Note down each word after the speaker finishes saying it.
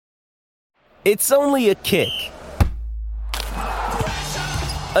It's only a kick,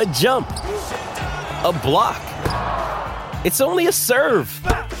 a jump, a block. It's only a serve.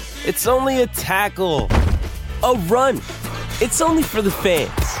 It's only a tackle, a run. It's only for the fans.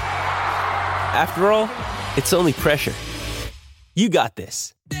 After all, it's only pressure. You got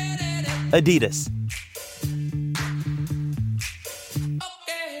this. Adidas.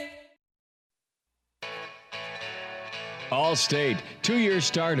 All-State, 2-year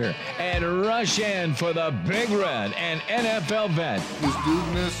starter, and rush in for the Big Red and NFL vet. Is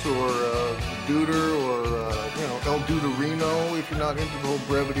Dudeness or Duder or, El Duderino if you're not into the whole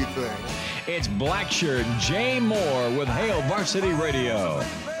brevity thing. It's Blackshirt Jay Moore with Hail Varsity Radio.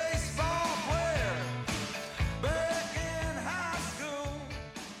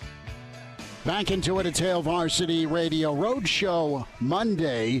 Back into it, it's Hail Varsity Radio Roadshow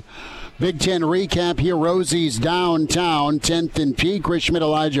Monday. Big Ten recap here. Rosie's downtown, 10th and Peak. Chris Schmidt,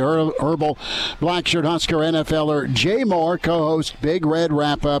 Elijah Herbal, Blackshirt Husker NFLer Jay Moore, co-host Big Red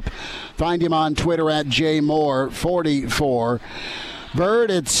Wrap-Up. Find him on Twitter at JMoore44. Bird,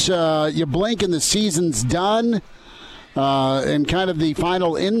 it's you blink and the season's done. And kind of the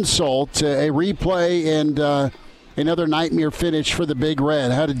final insult, a replay and another nightmare finish for the Big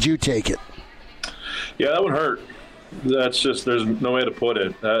Red. How did you take it? Yeah, that would hurt. That's just, there's no way to put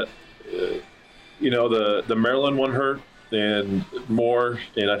it. The Maryland one hurt and more,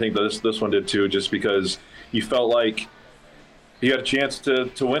 and I think this one did too, just because you felt like you had a chance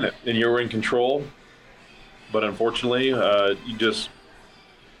to win it and you were in control. But unfortunately, it's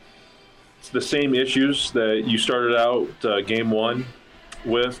the same issues that you started out game one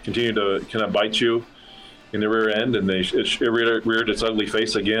with continue to kind of bite you in the rear end, and it reared its ugly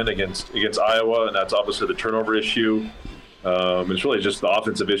face again against Iowa, and that's obviously the turnover issue. It's really just the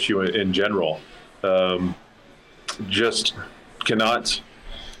offensive issue in general. Just cannot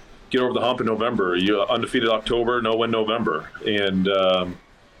get over the hump in November. You undefeated October, no win November, and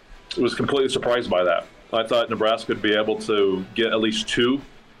was completely surprised by that. I thought Nebraska would be able to get at least 2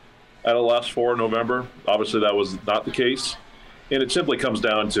 out of the last 4 in November. Obviously, that was not the case, and it simply comes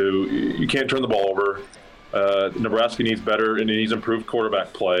down to you can't turn the ball over. Nebraska needs better and it needs improved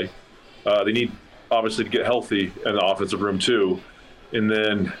quarterback play. They need, obviously, to get healthy in the offensive room too, and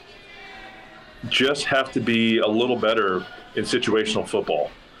then just have to be a little better in situational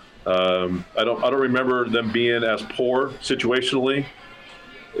football. I don't remember them being as poor situationally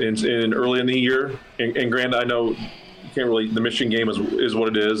in early in the year. And granted, I know you can't really. The Michigan game is what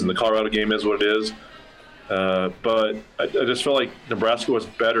it is, and the Colorado game is what it is. But I just feel like Nebraska was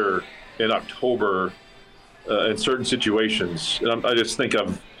better in October. In certain situations, and I just think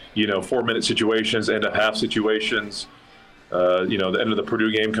of 4-minute situations, end of half situations. The end of the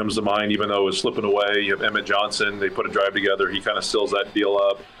Purdue game comes to mind, even though it was slipping away. You have Emmett Johnson; they put a drive together. He kind of seals that deal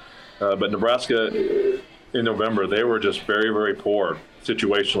up. But Nebraska in November, they were just very, very poor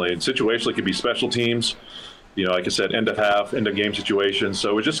situationally, and situationally could be special teams. Like I said, end of half, end of game situations. So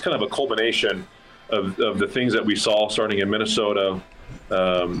it was just kind of a culmination of the things that we saw starting in Minnesota,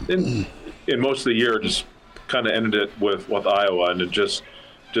 in most of the year. Just kind of ended it with Iowa, and it just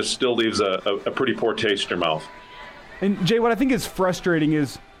still leaves a pretty poor taste in your mouth. And Jay, what I think is frustrating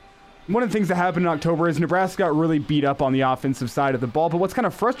is one of the things that happened in October is Nebraska got really beat up on the offensive side of the ball. But what's kind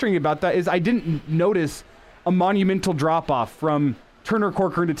of frustrating about that is I didn't notice a monumental drop-off from Turner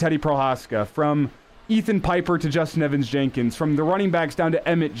Corcoran to Teddy Prohaska, from Ethan Piper to Justin Evans-Jenkins, from the running backs down to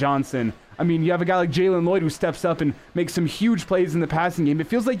Emmett Johnson. I mean, you have a guy like Jalen Lloyd who steps up and makes some huge plays in the passing game. It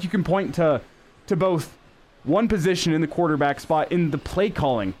feels like you can point to both one position in the quarterback spot in the play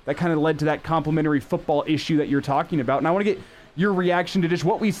calling that kind of led to that complementary football issue that you're talking about. And I want to get your reaction to just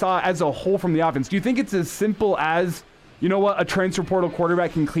what we saw as a whole from the offense. Do you think it's as simple as, a transfer portal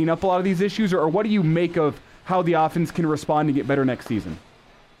quarterback can clean up a lot of these issues, or what do you make of how the offense can respond and get better next season?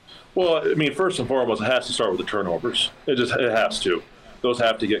 Well, I mean, first and foremost, it has to start with the turnovers. It has to. Those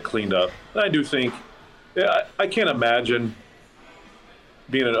have to get cleaned up. And I do think, I can't imagine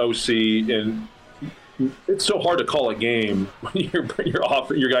being an OC and it's so hard to call a game when your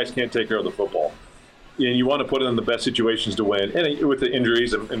guys can't take care of the football, and you want to put them in the best situations to win. And with the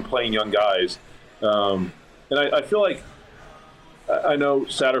injuries and playing young guys, and I feel like I know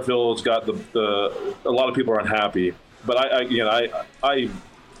Satterfield's got a lot of people are unhappy, but I'm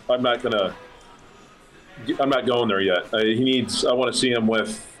not going there yet. I want to see him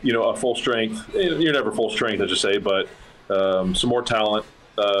with a full strength. You're never full strength, I should say, but some more talent.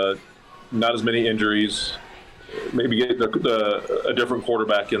 Not as many injuries, maybe get a different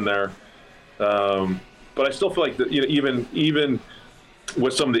quarterback in there. But I still feel like even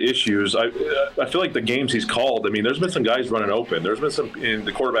with some of the issues, I feel like the games he's called, I mean, there's been some guys running open. There's been some, and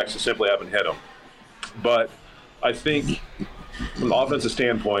the quarterbacks just simply haven't hit them. But I think from the offensive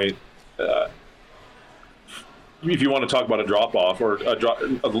standpoint, if you want to talk about a drop-off or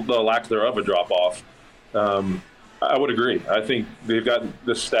the lack thereof a drop-off, I would agree. I think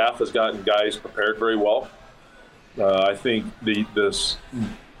the staff has gotten guys prepared very well. I think the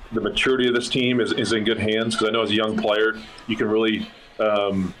maturity of this team is in good hands, because I know as a young player, you can really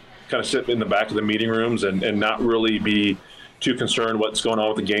kind of sit in the back of the meeting rooms and not really be too concerned what's going on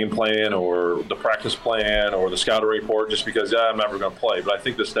with the game plan or the practice plan or the scouting report, just because, I'm never going to play. But I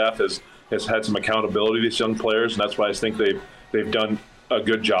think the staff has had some accountability to these young players, and that's why I think they've done a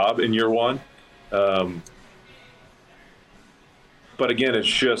good job in year one. But again, it's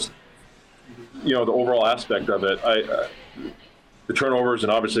just, the overall aspect of it. The turnovers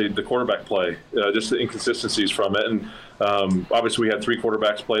and obviously the quarterback play, just the inconsistencies from it. And obviously we had 3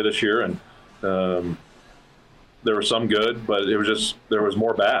 quarterbacks play this year, and there were some good, but there was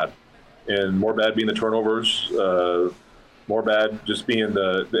more bad. And more bad being the turnovers, more bad just being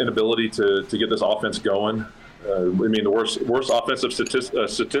the inability to get this offense going. I mean, the worst offensive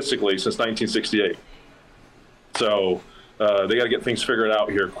statistically since 1968. So they got to get things figured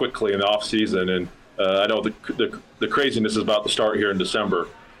out here quickly in the offseason. And I know the craziness is about to start here in December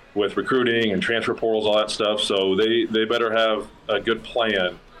with recruiting and transfer portals, all that stuff. So they better have a good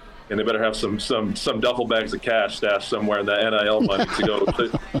plan, and they better have some duffel bags of cash stashed somewhere in that NIL money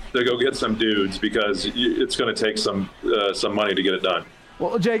to go get some dudes, because it's going to take some money to get it done.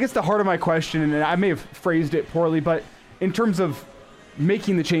 Well, Jay, I guess the heart of my question, and I may have phrased it poorly, but in terms of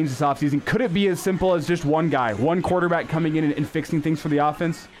making the change this offseason, could it be as simple as just one guy, one quarterback coming in and fixing things for the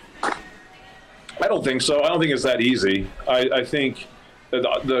offense? I don't think so. I don't think it's that easy. I think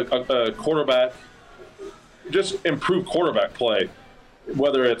the quarterback, just improve quarterback play,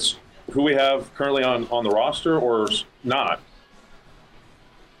 whether it's who we have currently on the roster or not,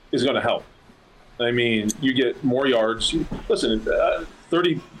 is going to help. I mean, you get more yards. Listen,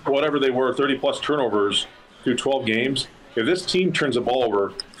 30 plus turnovers through 12 games. If this team turns the ball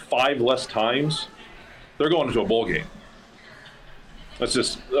over 5 less times, they're going into a bowl game. That's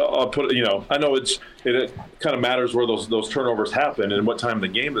just, I'll put it, I know it kind of matters where those turnovers happen and what time of the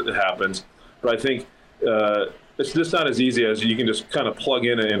game that it happens, but I think it's just not as easy as you can just kind of plug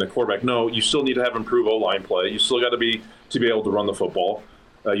in a quarterback. No, you still need to have improved O-line play. You still got to be able to run the football.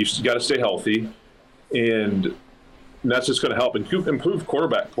 You got to stay healthy, and that's just going to help improve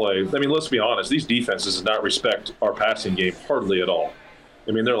quarterback play. I mean, let's be honest, these defenses do not respect our passing game hardly at all.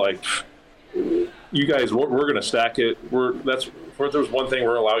 I mean, they're like, you guys, we're going to stack it. If there's one thing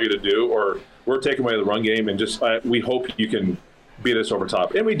we're going to allow you to do, or we're taking away the run game, and just we hope you can beat us over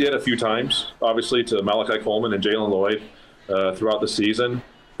top. And we did a few times, obviously, to Malachi Coleman and Jalen Lloyd throughout the season.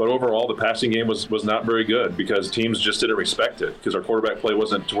 But overall, the passing game was not very good, because teams just didn't respect it, because our quarterback play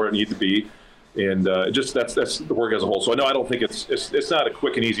wasn't to where it needed to be. And that's the work as a whole. So, no, I don't think it's not a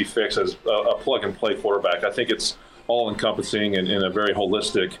quick and easy fix as a plug-and-play quarterback. I think it's all-encompassing and a very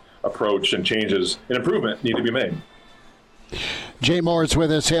holistic approach, and changes and improvement need to be made. Jay Moore's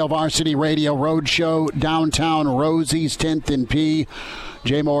with us, Hail Varsity Radio Roadshow, downtown Rosie's, 10th and P.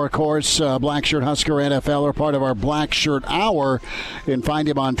 Jay Moore, of course, Black Shirt Husker NFLer, part of our Black Shirt Hour. And find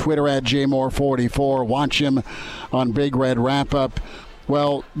him on Twitter at JMoore44. Watch him on Big Red Wrap Up.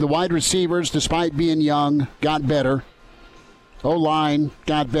 Well, the wide receivers, despite being young, got better. O-line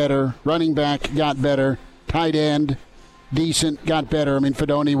got better. Running back got better. Tight end, decent, got better. I mean,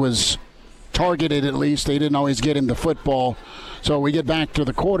 Fedoni was targeted at least. They didn't always get him the football. So we get back to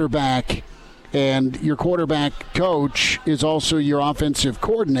the quarterback, and your quarterback coach is also your offensive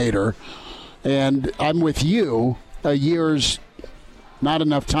coordinator. And I'm with you. A year's not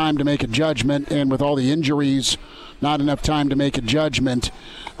enough time to make a judgment, and with all the injuries, not enough time to make a judgment.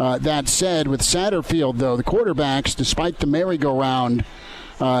 That said, with Satterfield, though, the quarterbacks, despite the merry-go-round,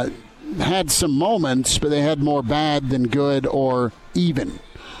 had some moments, but they had more bad than good or even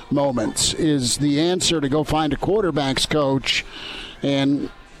moments. Is the answer to go find a quarterbacks coach and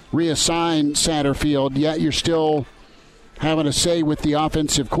reassign Satterfield? Yet you're still having a say with the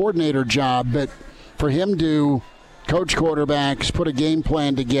offensive coordinator job, but for him to coach quarterbacks, put a game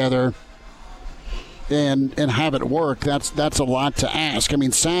plan together, and have it work, that's a lot to ask. I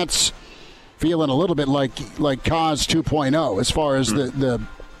mean, Sat's feeling a little bit like Kaz 2.0 as far as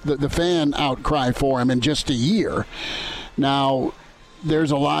the fan outcry for him in just a year. Now,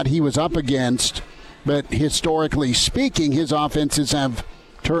 there's a lot he was up against, but historically speaking, his offenses have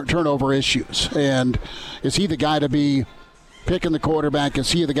turnover issues. And is he the guy to be picking the quarterback?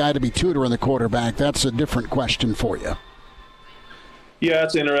 Is he the guy to be tutoring the quarterback? That's a different question for you. Yeah,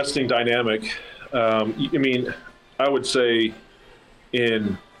 it's an interesting dynamic. I mean, I would say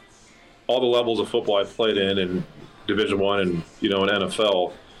in all the levels of football I've played in Division I and, in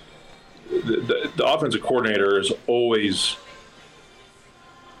NFL, the offensive coordinator is always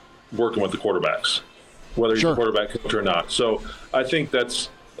working with the quarterbacks, whether he's a quarterback coach or not. So I think that's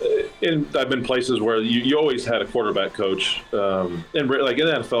I've been places where you always had a quarterback coach, and like in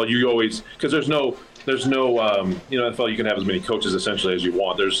the NFL, you always, because there's no NFL, you can have as many coaches essentially as you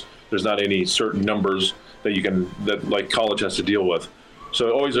want. There's not any certain numbers that like college has to deal with. So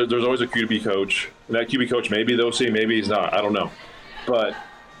there's always a QB coach, and that QB coach maybe the OC, maybe he's not. I don't know. But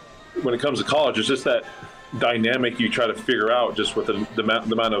when it comes to college, it's just that dynamic you try to figure out just with the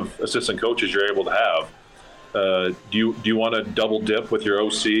amount of assistant coaches you're able to have. Do you want to double dip with your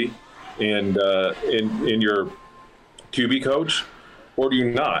OC and in your QB coach, or do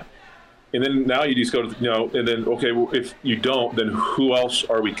you not? And then now you just go to, and then, okay, well, if you don't, then who else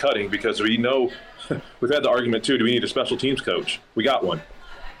are we cutting? Because we know we've had the argument too, do we need a special teams coach? We got one.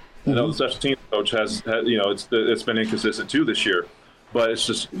 I know the special teams coach has it's been inconsistent too this year, but it's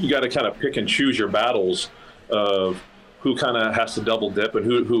just, you got to kind of pick and choose your battles of who kind of has to double dip and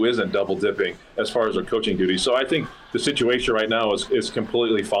who isn't double dipping as far as their coaching duties. So I think the situation right now is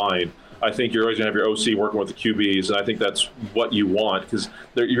completely fine. I think you're always going to have your OC working with the QBs, and I think that's what you want, because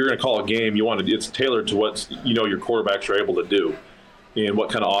you're going to call a game. It's tailored to what your quarterbacks are able to do, and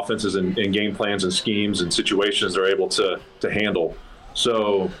what kind of offenses and game plans and schemes and situations they're able to handle.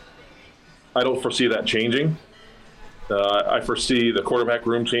 So I don't foresee that changing. I foresee the quarterback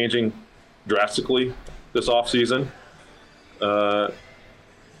room changing drastically this offseason. And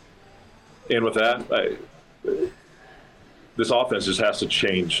with that, this offense just has to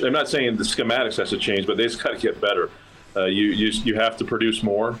change. I'm not saying the schematics has to change, but they just got to get better. You have to produce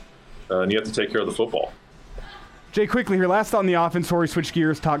more, and you have to take care of the football. Jay, quickly here, last on the offense before we switch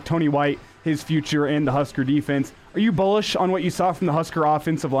gears, talk Tony White, his future, and the Husker defense. Are you bullish on what you saw from the Husker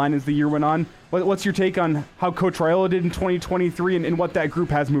offensive line as the year went on? What's your take on how Coach Raiola did in 2023 and what that group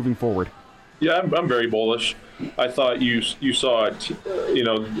has moving forward? Yeah, I'm very bullish. I thought you saw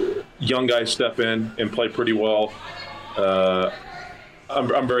young guys step in and play pretty well.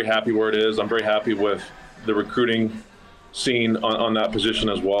 I'm very happy where it is. I'm very happy with the recruiting scene on that position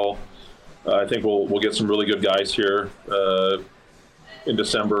as well. I think we'll get some really good guys here in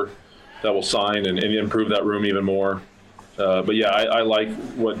December that will sign and improve that room even more. But yeah, I like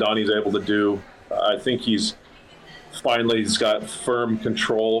what Donnie's able to do. I think he's got firm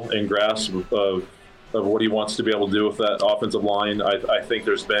control and grasp of what he wants to be able to do with that offensive line. I think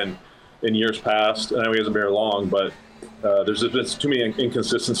there's been, in years past, I know he hasn't been here long, but there's been too many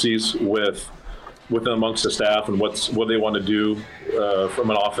inconsistencies within amongst the staff and what they want to do from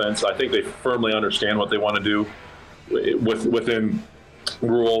an offense. I think they firmly understand what they want to do within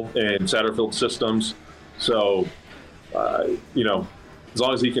rural and Satterfield systems. So, as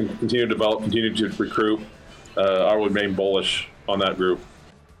long as he can continue to develop, continue to recruit, I would remain bullish on that group.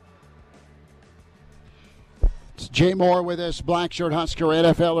 It's Jay Moore with us, Blackshirt Husker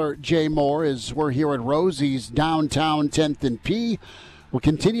NFLer Jay Moore, as we're here at Rosie's downtown 10th and P. We'll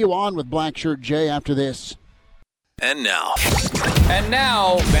continue on with Blackshirt Jay after this. And now,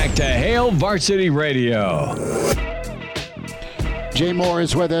 back to Hail Varsity Radio. Jay Moore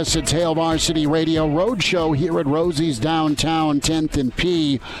is with us. It's Hail Varsity Radio Roadshow here at Rosie's downtown 10th and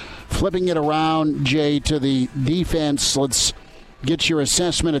P. Flipping it around, Jay, to the defense. Let's get your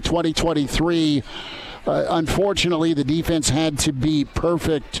assessment of 2023. Unfortunately, the defense had to be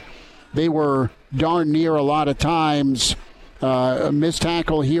perfect. They were darn near a lot of times. A missed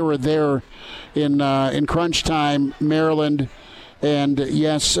tackle here or there in crunch time, Maryland, and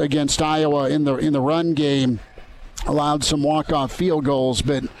yes, against Iowa in the run game. Allowed some walk-off field goals,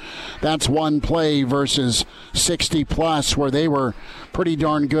 but that's one play versus 60-plus where they were pretty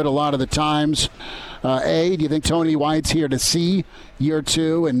darn good a lot of the times. Do you think Tony White's here to see year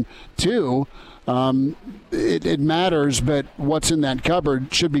two? And two, it matters, but what's in that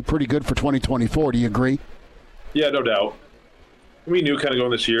cupboard should be pretty good for 2024. Do you agree? Yeah, no doubt. We knew kind of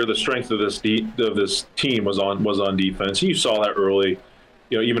going this year the strength of this team was on defense. You saw that early,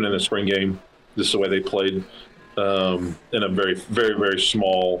 even in the spring game, just the way they played. In a very, very, very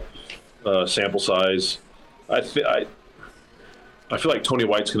small sample size. I feel like Tony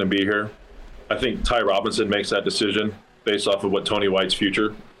White's going to be here. I think Ty Robinson makes that decision based off of what Tony White's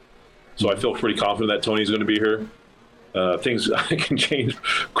future. So I feel pretty confident that Tony's going to be here. Things can change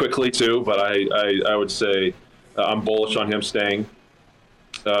quickly too, but I would say I'm bullish on him staying.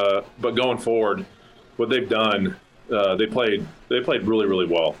 But going forward, what they've done, they played really, really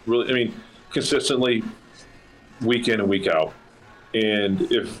well. Really, consistently. Week in and week out.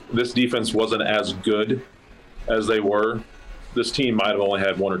 And if this defense wasn't as good as they were, this team might have only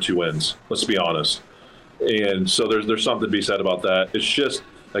had 1 or 2 wins. Let's be honest. And so there's something to be said about that. It's just,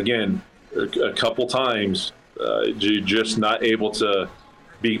 again, a couple times you're just not able to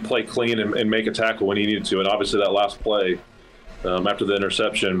play clean and make a tackle when you needed to. And obviously that last play after the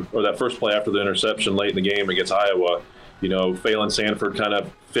interception, or that first play after the interception late in the game against Iowa, Phelan Sanford kind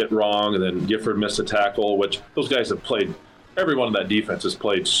of fit wrong, and then Gifford missed a tackle, which those guys have played. Everyone in that defense has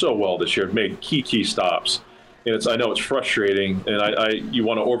played so well this year, made key stops. And I know it's frustrating, and you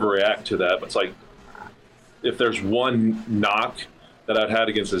want to overreact to that, but it's like, if there's one knock that I've had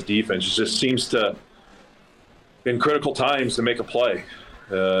against this defense, it just seems to, in critical times, to make a play.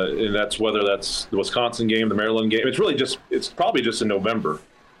 And that's whether that's the Wisconsin game, the Maryland game. It's probably just in November.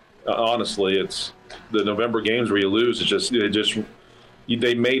 Honestly, it's the November games where you lose.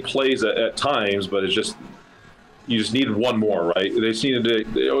 They made plays at times, but it's just, you just needed one more, right?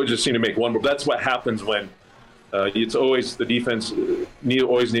 They always just seem to make one more. That's what happens when it's always the defense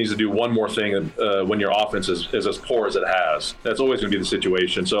always needs to do one more thing when your offense is as poor as it has. That's always going to be the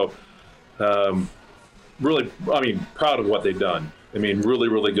situation. So, really, proud of what they've done. Really,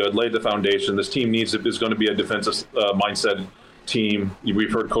 really good. Laid the foundation. This team is going to be a defensive mindset team.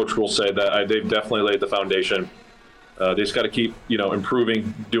 We've heard Coach Rule say that. They've definitely laid the foundation. They just got to keep,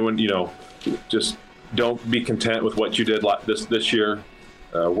 improving, doing, just don't be content with what you did this year.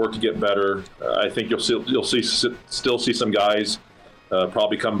 Work to get better. I think you'll still see some guys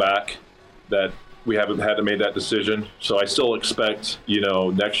probably come back that we haven't had to make that decision. So I still expect,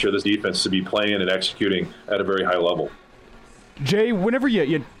 next year this defense to be playing and executing at a very high level. Jay, whenever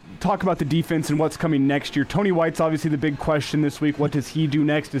you talk about the defense and what's coming next year, Tony White's obviously the big question this week. What does he do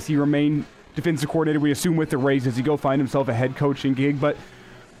next? Does he remain defensive coordinator? We assume with the raise, does he go find himself a head coaching gig? But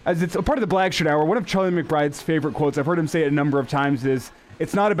as it's a part of the Blackshirt Hour, one of Charlie McBride's favorite quotes, I've heard him say it a number of times, is,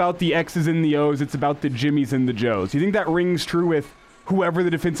 it's not about the X's and the O's, it's about the Jimmies and the Joes. Do you think that rings true with whoever the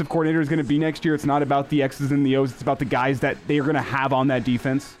defensive coordinator is going to be next year? It's not about the X's and the O's, it's about the guys that they are going to have on that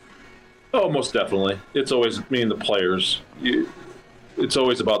defense? Oh, most definitely. It's always the players. It's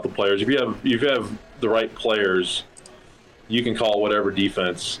always about the players. If you have the right players, you can call whatever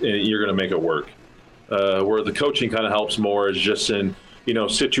defense, and you're going to make it work. Where the coaching kind of helps more is just in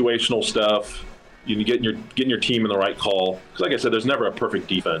situational stuff. Getting your team in the right call. Because like I said, there's never a perfect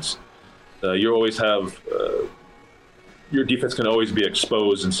defense. You always have your defense can always be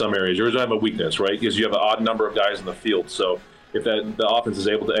exposed in some areas. You always have a weakness, right? Because you have an odd number of guys in the field. So if the offense is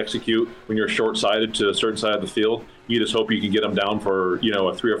able to execute when you're short-sided to a certain side of the field, you just hope you can get them down for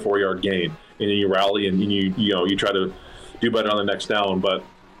a 3 or 4 yard gain, and then you rally and you try to do better on the next down. But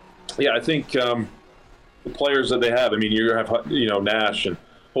yeah, I think the players that they have. You have Nash and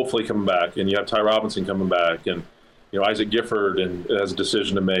hopefully coming back, and you have Ty Robinson coming back, and Isaac Gifford and has a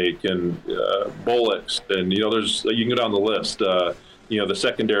decision to make, and Bullocks, and there's you can go down the list. The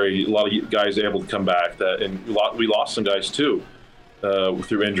secondary, a lot of guys able to come back. We lost some guys too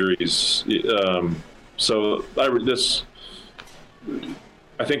through injuries. So I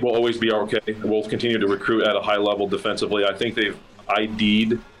think we'll always be okay. We'll continue to recruit at a high level defensively. I think they've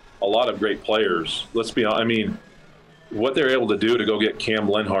ID'd a lot of great players. Let's be honest. What they're able to do to go get Cam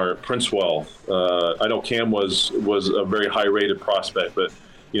Lenhart, Princewell. I know Cam was a very high rated prospect, but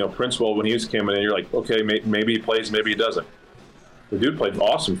Princewell, when he was coming in, you're like, okay, maybe he plays, maybe he doesn't. The dude played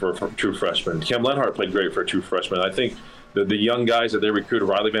awesome for a true freshman. Cam Lenhart played great for a true freshman. I think the young guys that they recruited,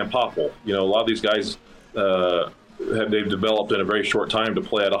 Riley Van Poppel, a lot of these guys they've developed in a very short time to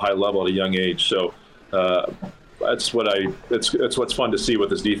play at a high level at a young age. So that's what's fun to see with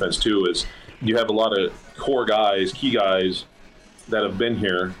this defense too, is you have a lot of core guys, key guys that have been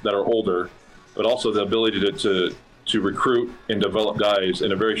here that are older, but also the ability to recruit and develop guys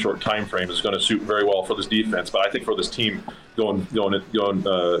in a very short time frame is going to suit very well for this defense. But I think for this team going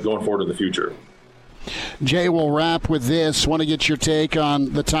forward in the future. Jay, we'll wrap with this. Want to get your take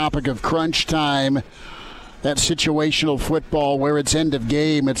on the topic of crunch time, that situational football where it's end of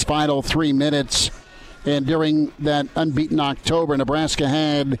game, it's final 3 minutes. And during that unbeaten October, Nebraska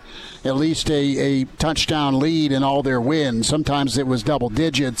had at least a touchdown lead in all their wins. Sometimes it was double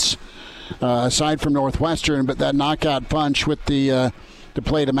digits, aside from Northwestern. But that knockout punch with the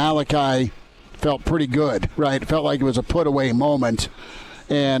play to Malachi felt pretty good, right? It felt like it was a put-away moment.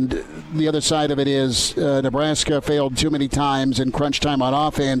 And the other side of it is Nebraska failed too many times in crunch time on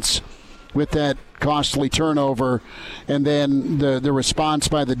offense with that costly turnover. And then the response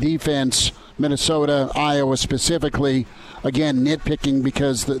by the defense, Minnesota, Iowa specifically, again, nitpicking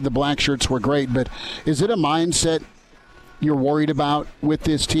because the black shirts were great. But is it a mindset you're worried about with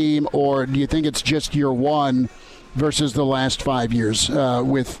this team, or do you think it's just year one versus the last 5 years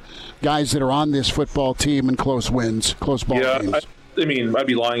with guys that are on this football team and close wins, close ball games? I mean, I'd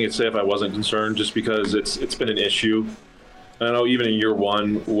be lying to say if I wasn't concerned, just because it's been an issue. I know even in year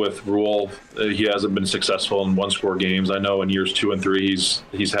one with Rule, he hasn't been successful in one-score games. I know in years 2 and 3,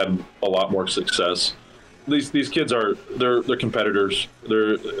 he's had a lot more success. These kids they're competitors.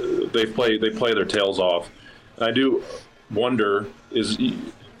 They play their tails off. And I do wonder is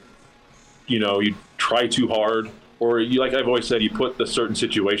you try too hard, or like I've always said, you put the certain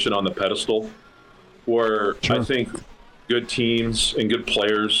situation on the pedestal. Where sure. I think good teams and good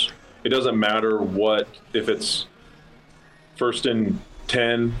players, it doesn't matter if it's 1st and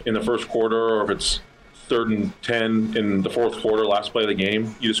 10 in the first quarter, or if it's 3rd and 10 in the fourth quarter, last play of the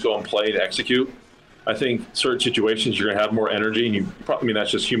game. You just go and play to execute. I think certain situations you're going to have more energy, and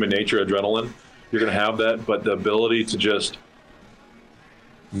that's just human nature, adrenaline. You're going to have that, but the ability to just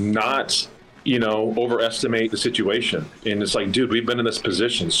not, overestimate the situation. And it's like, dude, we've been in this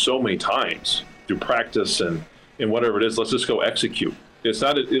position so many times through practice and whatever it is. Let's just go execute. It's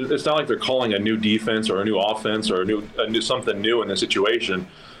not like they're calling a new defense or a new offense or a new something new in the situation.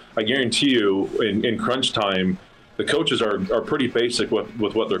 I guarantee you, in crunch time, the coaches are pretty basic with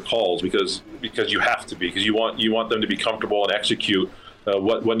what their calls because you have to be, because you want them to be comfortable and execute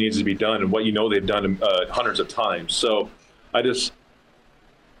what needs to be done and what they've done hundreds of times. So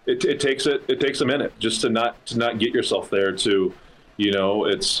it takes a minute just to not get yourself there to,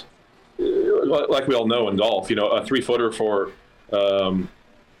 it's like we all know in golf, a 3-footer for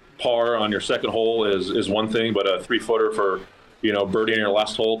par on your second hole is one thing, but a 3-footer for birdie on your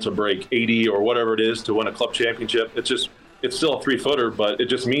last hole to break 80 or whatever it is to win a club championship, it's still a 3-footer, but it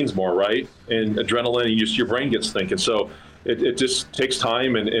just means more, right? And adrenaline, your brain gets thinking. So it just takes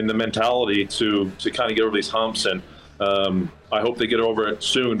time and the mentality to kind of get over these humps. And I hope they get over it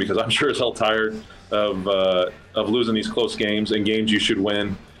soon, because I'm sure as hell tired of losing these close games and games you should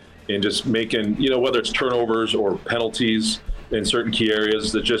win, and just making, whether it's turnovers or penalties in certain key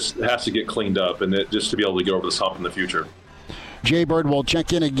areas, that just has to get cleaned up, and just to be able to get over this hump in the future. Jay Bird will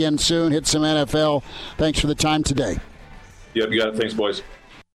check in again soon, hit some NFL. Thanks for the time today. Yep, you got it. Thanks, boys.